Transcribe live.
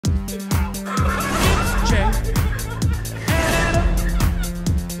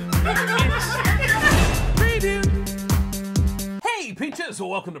Me too. So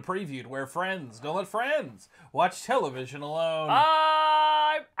welcome to Previewed, where friends don't let friends watch television alone.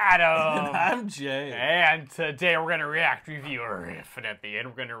 I'm Adam. And I'm Jay. And today we're going to react, review, riff, and at the end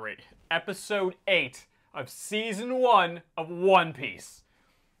we're going to rate Episode 8 of Season 1 of One Piece.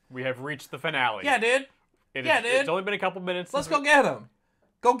 We have reached the finale. Yeah, dude. It's only been a couple minutes. Let's go get him.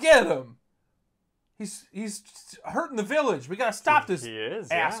 Go get him. He's hurting the village. We gotta stop this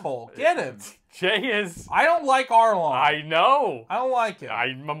asshole. Yeah. Get him. Jay is... I don't like Arlong. I know. I don't like him.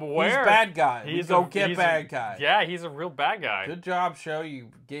 I'm aware. He's a bad guy. He's bad guy. Yeah, he's a real bad guy. Good job, show.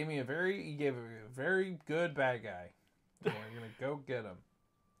 You gave a very good bad guy. We're gonna go get him.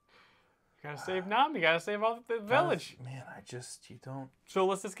 You gotta save Nam. You gotta save all the village. Man, you don't. So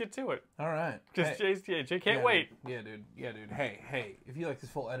let's just get to it. All right. Because Jay can't wait. Dude. Yeah, dude. Hey. If you like this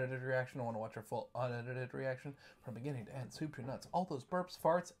full edited reaction, I want to watch our full unedited reaction from beginning to end, soup to nuts, all those burps,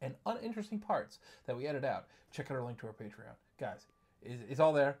 farts, and uninteresting parts that we edit out. Check out our link to our Patreon, guys. It's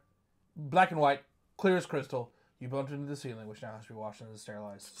all there, black and white, clear as crystal. You bumped into the ceiling, which now has to be washed and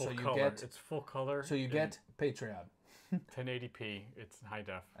sterilized. It's full color. So you get Patreon. 1080p. It's high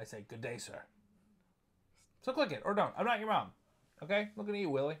def. I say, good day, sir. So click it, or don't. I'm not your mom. Okay? Looking at you,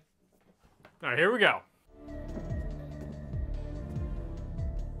 Willie. All right, here we go.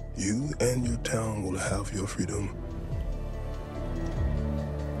 You and your town will have your freedom.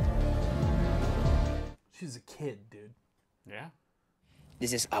 She's a kid, dude. Yeah.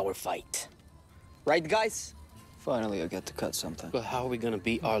 This is our fight. Right, guys? Finally, I get to cut something. But how are we gonna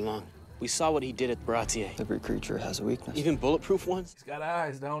beat Arlong? We saw what he did at Baratier. Every creature has a weakness. Even bulletproof ones? He's got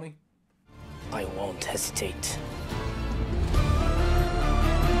eyes, don't he? I won't hesitate.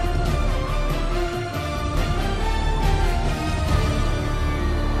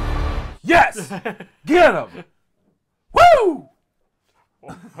 Yes! Get him! Woo!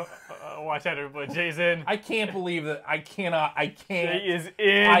 Watch out, everybody. Jay's in. I can't believe that. I can't. Jay is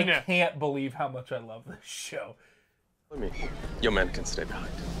in. I can't believe how much I love this show. Your men can stay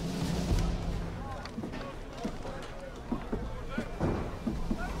behind.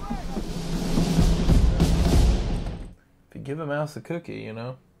 If you give a mouse a cookie, you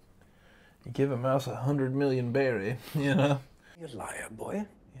know, you give a mouse 100 million berry, you know. You liar, boy.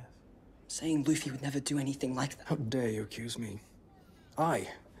 Yes. Saying Luffy would never do anything like that. How dare you accuse me? I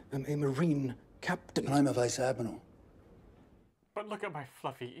am a Marine captain. And I'm a vice admiral. But look at my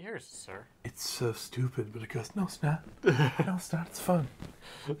fluffy ears, sir. It's so stupid, but it goes, no, it's not. No, it's not. It's fun.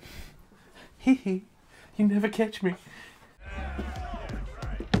 Hee hee. You never catch me.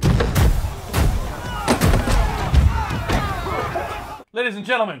 Ladies and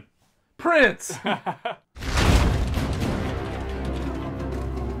gentlemen, Prince! What's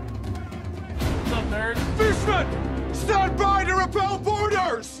up, nerd? Fishman! Stand by to repel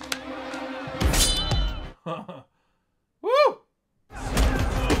boarders! Woo!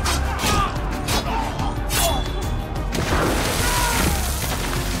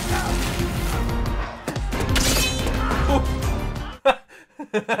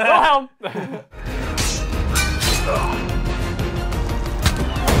 Wilhelm!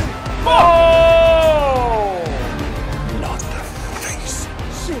 Oh! Not the face.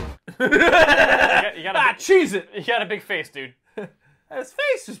 Shit. you got cheese it. You got a big face, dude. His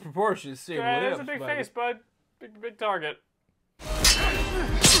face is proportionate. Yeah, it's a big face, bud. Big target.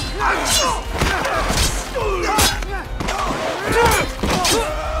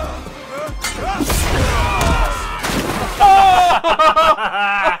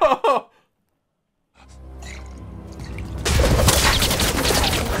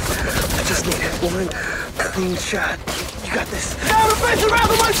 I just need one clean shot. You got this. Now the face around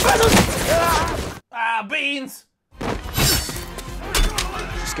the my feathers! Ah, beans!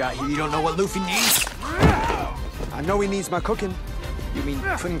 This guy here, you don't know what Luffy needs? I know he needs my cooking. You mean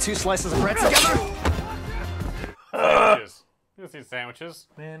putting two slices of bread together? Sandwiches. You see sandwiches.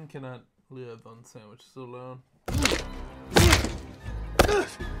 Man cannot live on sandwiches alone.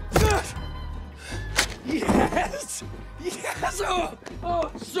 Yes! Yes!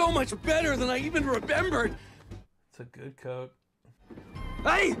 Oh, so much better than I even remembered. It's a good coat.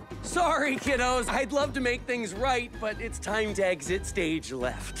 Hey! Sorry, kiddos. I'd love to make things right, but it's time to exit stage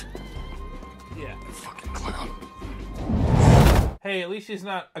left. Yeah. Fucking clown. Hey, at least she's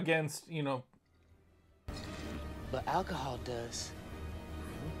not against, you know. But alcohol does.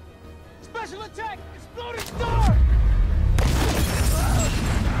 Special attack! Exploding star!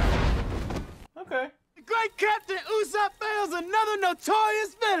 Okay. The great Captain Usopp fails another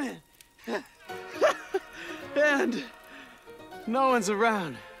notorious villain! And no one's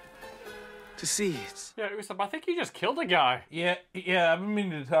around to see it. Yeah, Usopp, I think you just killed a guy. Yeah, I've been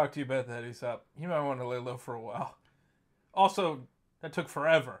meaning to talk to you about that, Usopp. You might want to lay low for a while. Also, That took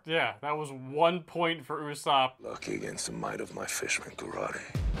forever. Yeah, that was 1 point for Usopp. Lucky against the might of my fisherman karate.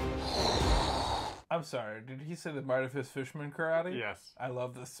 I'm sorry, did he say the might of his fisherman karate? Yes. I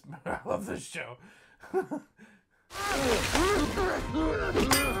love this. I love this show.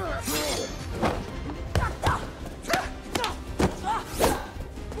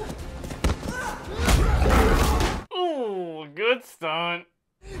 Ooh, good stunt.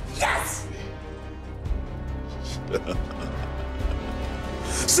 Yes!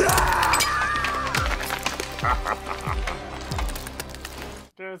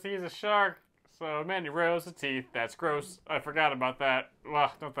 Just he's a shark, so many rows of teeth. That's gross. I forgot about that.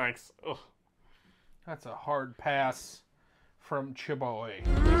 Well, no thanks. Ugh. That's a hard pass from Chiboy.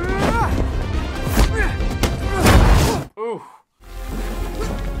 Ooh.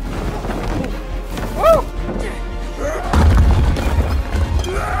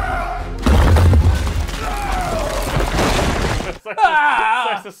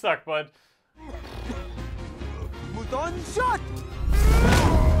 Sucks to suck, bud. Muton shot!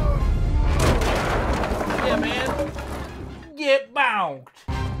 Yeah, man. Get bounced.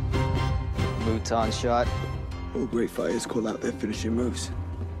 Muton shot. All great fighters call out their finishing moves.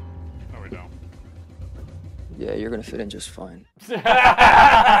 No, we don't. Yeah, you're gonna fit in just fine.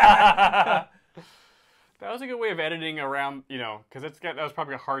 That was a good way of editing around, you know, because that was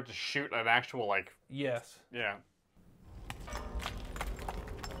probably hard to shoot an actual, like, Yes. yeah.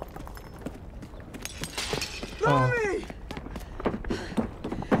 Tommy!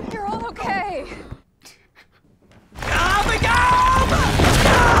 You're all okay.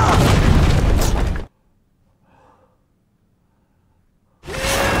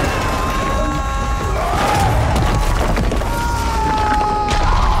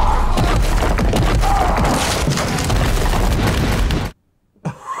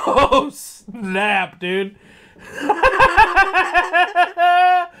 Oh, snap, dude.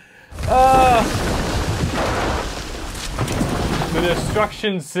 The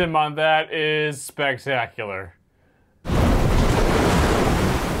destruction sim on that is spectacular.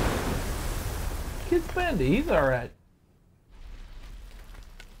 Kid's Bendy, he's alright.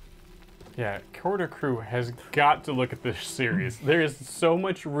 Yeah, Quarter Crew has got to look at this series. There is so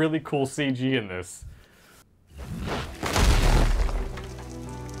much really cool CG in this.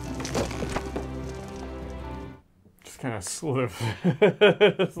 Just kind of slithers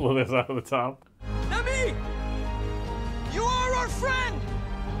out of the top. Nami! You are our friend!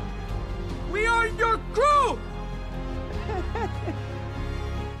 We are your crew!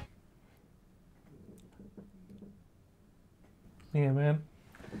 Yeah, man.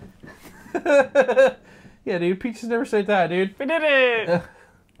 Yeah, dude. Peaches never say die, dude. We did it!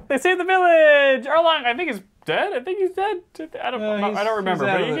 They saved the village! Arlong, I think, is dead. I think he's dead. I don't remember,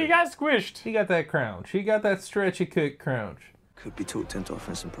 out but of he it. got squished. He got that crouch. He got that stretchy kick crouch. Could be talked into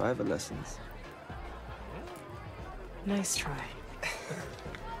offering some private lessons. Nice try.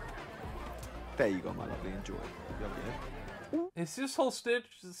 There you go, my lovely. Enjoy. Is this whole Stitch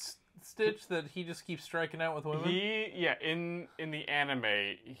that he just keeps striking out with women? In the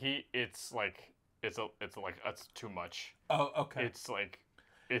anime, it's too much. Oh, okay. It's like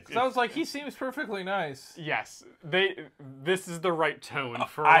Sounds like he seems perfectly nice. Yes, this is the right tone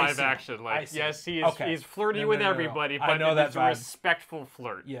for I live see. action. Like, I see. yes, he is. Okay. He's flirty No, with no, no, no. everybody, I but know that it's a vibe. respectful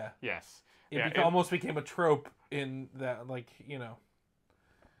flirt. Yeah. Yes. It almost became a trope in that, like, you know,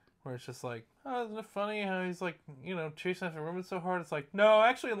 where it's just like, oh, isn't it funny how he's like, you know, chasing after women so hard? It's like, no,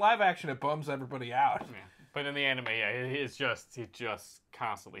 actually, in live action, it bums everybody out. Yeah. But in the anime, yeah, he just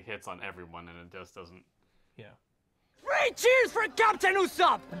constantly hits on everyone, and it just doesn't. Yeah. 3 cheers for Captain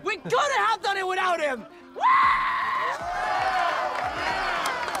Usopp! We couldn't have done it without him!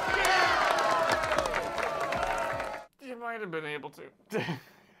 You might have been able to.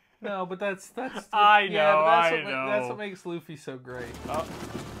 No, but that's I know, yeah, but I know. That's what makes Luffy so great. Oh.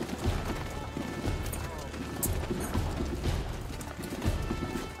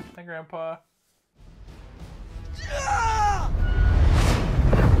 Hi, Grandpa.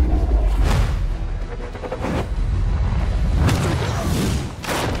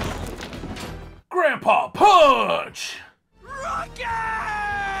 Grandpa punch!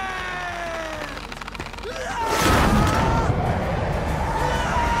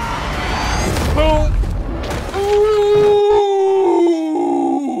 Boom! Ooh!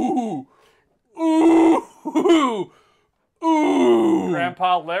 Ooh! Ooh!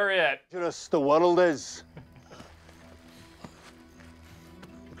 Grandpa Lariat. Just the world is.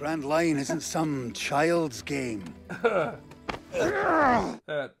 The Grand Line isn't some child's game. That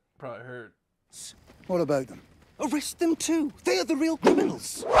probably hurt. What about them? Arrest them too. They are the real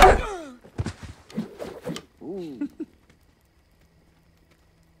criminals.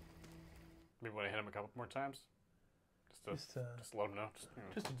 Maybe want to hit him a couple more times. Just to let him know.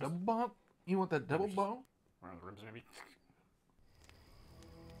 Just a double bump? You want that double bump? Around the ribs, maybe.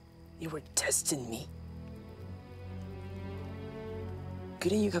 You were testing me.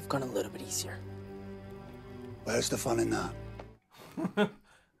 Couldn't you have gone a little bit easier? Where's the fun in that?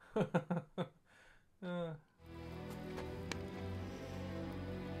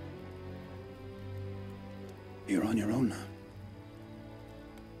 You're on your own now.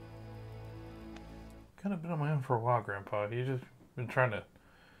 Kind of been on my own for a while, Grandpa. You just been trying to...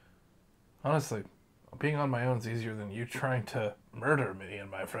 Honestly, being on my own is easier than you trying to murder me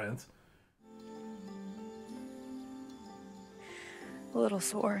and my friends. A little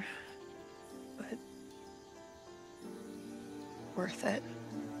sore, but worth it.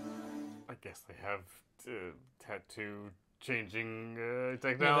 I guess they have tattoo changing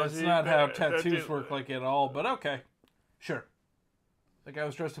technology. Yeah, that's not how tattoos work like at all, but okay. Sure. The guy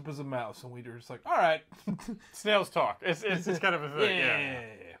was dressed up as a mouse, and we were just like, all right. Snails talk. It's kind of a thing. Yeah.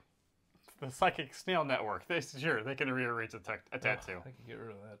 The psychic snail network. They can rearrange a tattoo. I can get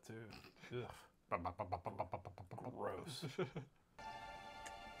rid of that too. Ugh. Gross.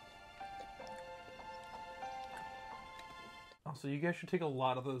 Also, you guys should take a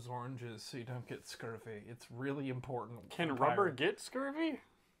lot of those oranges so you don't get scurvy. It's really important. Can rubber get scurvy?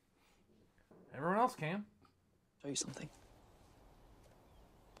 Everyone else can. Show you something.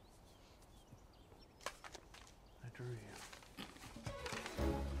 I drew you.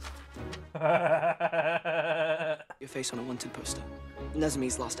 Your face on a wanted poster.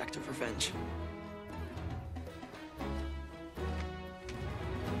 Nezumi's last act of revenge.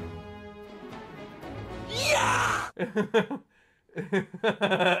 Yeah!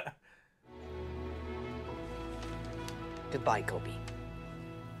 Goodbye, Kobe.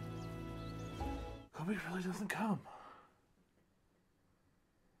 Kobe really doesn't come.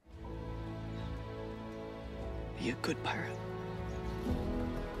 Be a good pirate.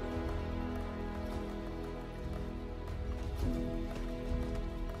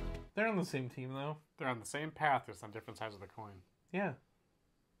 They're on the same team, though. They're on the same path, just on different sides of the coin. Yeah.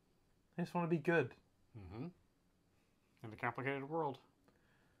 They just want to be good. Mm-hmm. In a complicated world.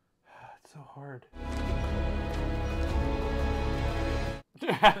 It's so hard.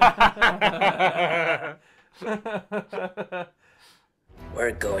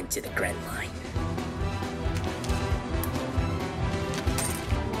 We're going to the Grand Line.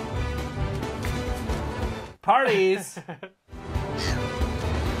 Parties!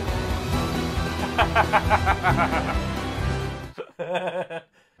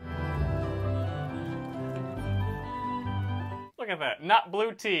 Look at that. Not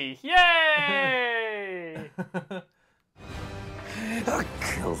blue tea. Yay! I'll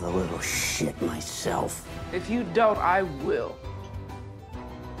kill the little shit myself. If you don't, I will.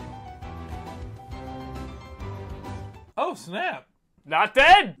 Oh, snap. Not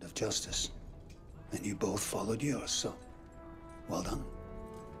dead! Of justice. And you both followed yours, so well done.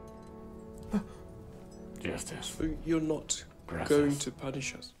 Justice. So you're not going to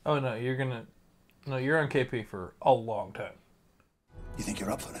punish us? Oh, no, you're gonna... No, you're on KP for a long time. You think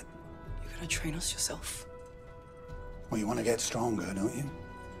you're up for it? You're gonna train us yourself? Well, you want to get stronger, don't you?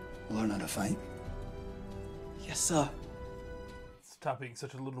 Learn how to fight. Yes, sir. Stop being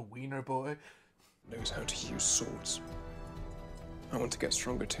such a little wiener boy. Knows how to use swords. I want to get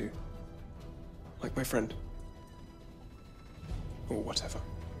stronger too. Like my friend. Or whatever.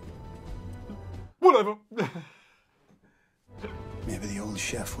 Whatever. Maybe the old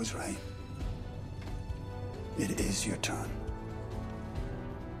chef was right. It is your turn.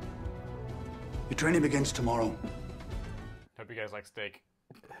 Your training begins tomorrow. Hope you guys like steak.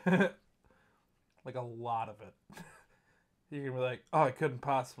 Like a lot of it. You're gonna be like, oh, I couldn't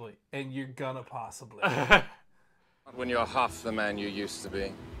possibly. And you're gonna possibly. When you're half the man you used to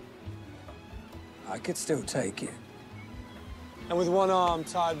be. I could still take it. And with one arm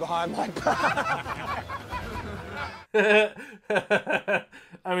tied behind my back.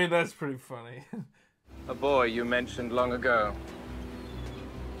 I mean, that's pretty funny. A boy you mentioned long ago.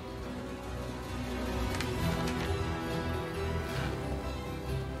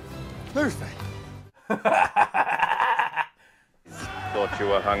 Luffy. Thought you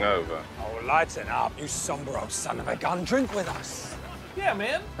were hungover. Oh, lighten up, you somber old son of a gun. Drink with us. Yeah,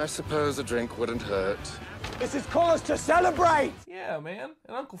 man. I suppose a drink wouldn't hurt. This is cause to celebrate. Yeah, man.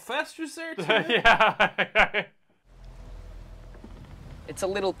 And Uncle Fester's there, too. Yeah. It's a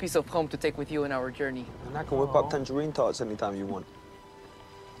little piece of home to take with you in our journey. And I can whip up tangerine tarts anytime you want.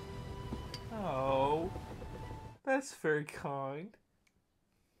 Oh. That's very kind.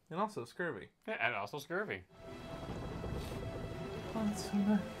 And also scurvy. Yeah, and also scurvy. Oh, that's so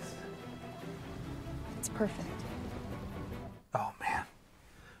nice. It's perfect. Oh, man.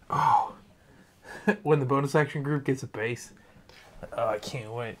 Oh. When the bonus action group gets a bass. Oh, I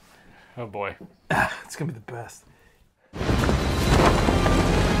can't wait. Oh, boy. It's going to be the best.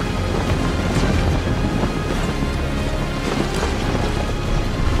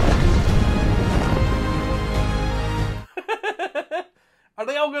 Are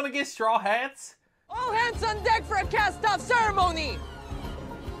they all going to get straw hats? All hands on deck for a cast-off ceremony!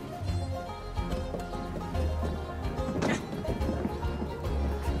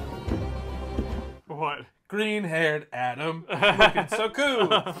 What? Green-haired Adam. Looking so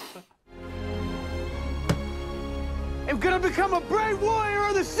cool. I'm gonna become a brave warrior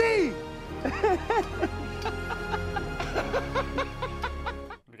of the sea! We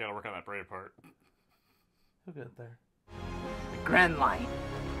gotta work on that braid part. Look at there. The Grand Line.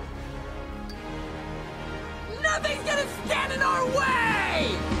 Nothing's gonna stand in our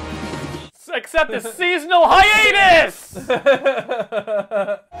way! Except the seasonal hiatus!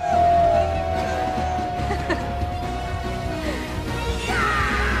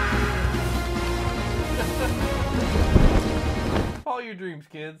 Follow your dreams,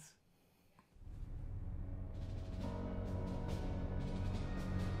 kids.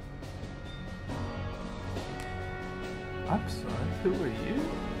 I'm sorry, who are you?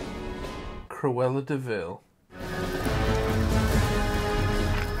 Cruella de Vil. Who's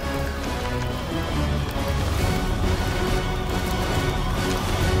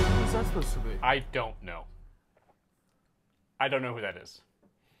that supposed to be? I don't know. I don't know who that is.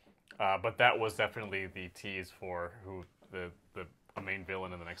 But that was definitely the tease for who the main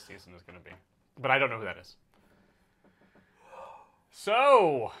villain in the next season is going to be. But I don't know who that is.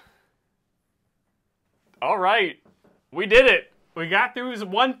 So, all right, we did it. We got through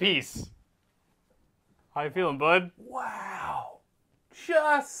One Piece. How you feeling, bud? Wow.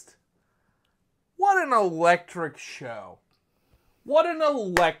 Just what an electric show. What an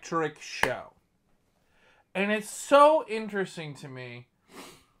electric show. And it's so interesting to me.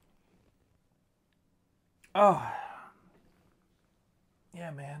 Oh.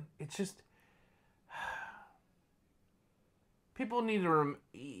 Yeah, man. It's just people need to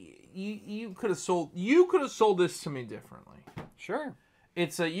you could have sold this to me differently. Sure.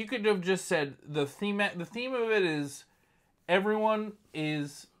 It's you could have just said the theme of it is everyone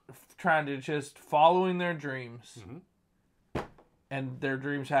is trying to just following their dreams. Mm-hmm. And their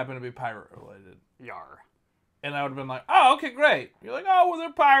dreams happen to be pirate related. Yar. And I would have been like, "Oh, okay, great." You're like, "Oh, well,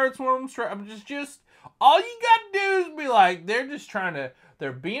 they're pirates. One of them's I'm just all you got to do is be like, they're just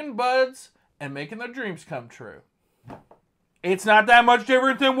they're being buds and making their dreams come true. It's not that much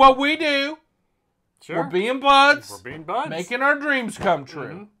different than what we do. Sure. We're being buds. We're being buds. Making our dreams come true."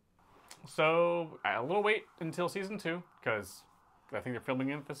 Mm-hmm. So, a little wait until season 2, because I think they're filming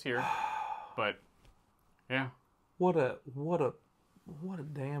it this year. But, yeah. What a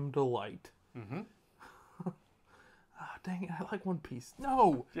damn delight. Mm-hmm. Oh, dang it, I like One Piece.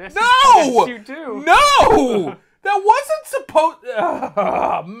 No! Yes, no! Yes, you do. No! That wasn't supposed...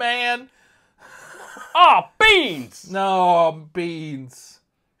 Oh, man. Oh, beans! No, beans.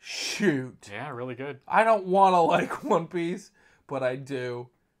 Shoot. Yeah, really good. I don't want to like One Piece, but I do.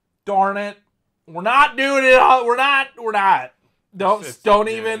 Darn it. We're not doing it. We're not. Don't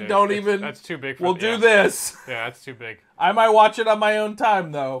even. That's too big for We'll do this. Yeah, that's too big. I might watch it on my own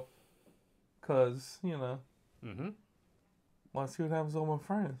time, though. Because, Mm-hmm. Want to see what happens to all my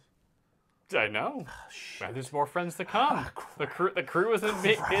friends. I know. There's more friends to come. The crew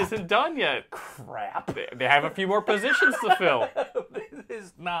isn't done yet. Crap. They have a few more positions to fill.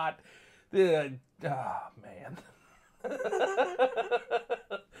 It's not. Man.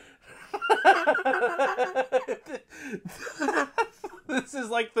 This is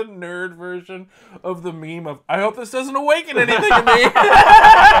like the nerd version of the meme of, I hope this doesn't awaken anything in me.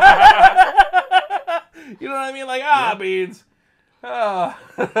 You know what I mean? Like, beans.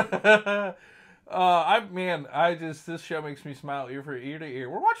 This show makes me smile ear for ear to ear.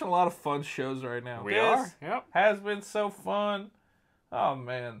 We're watching a lot of fun shows right now. We are. Yep. Has been so fun. Oh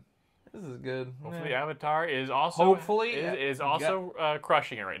man, this is good. Hopefully, Avatar is also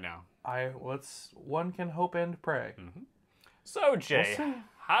crushing it right now. One can hope and pray. Mm-hmm. So Jay,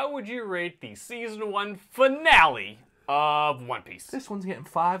 how would you rate the season 1 finale of One Piece? This one's getting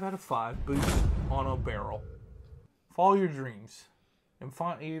 5 out of 5 boots on a barrel. Follow your dreams. And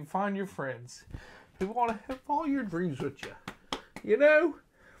find your friends who want to follow your dreams with you. You know?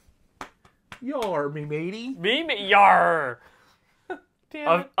 Yar, me matey. Yar!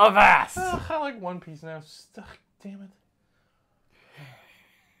 Damn it. Avast! I like One Piece now. Damn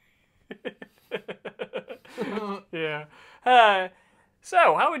it. Yeah.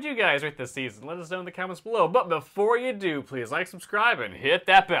 So, how would you guys rate this season? Let us know in the comments below. But before you do, please like, subscribe, and hit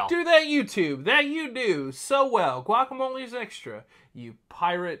that bell. Do that YouTube. That you do so well. Guacamole's extra. You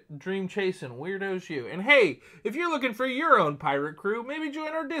pirate dream chasing weirdos you. And hey, if you're looking for your own pirate crew, maybe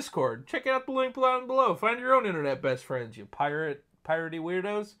join our Discord. Check out the link down below. Find your own internet best friends, you piratey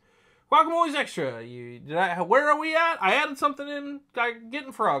weirdos. Guacamole's extra. Where are we at? I added something in.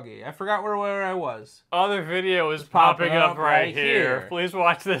 Getting froggy. I forgot where I was. Other video is popping up right here. Please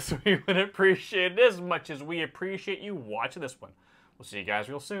watch this. We would appreciate it as much as we appreciate you watching this one. We'll see you guys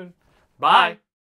real soon. Bye.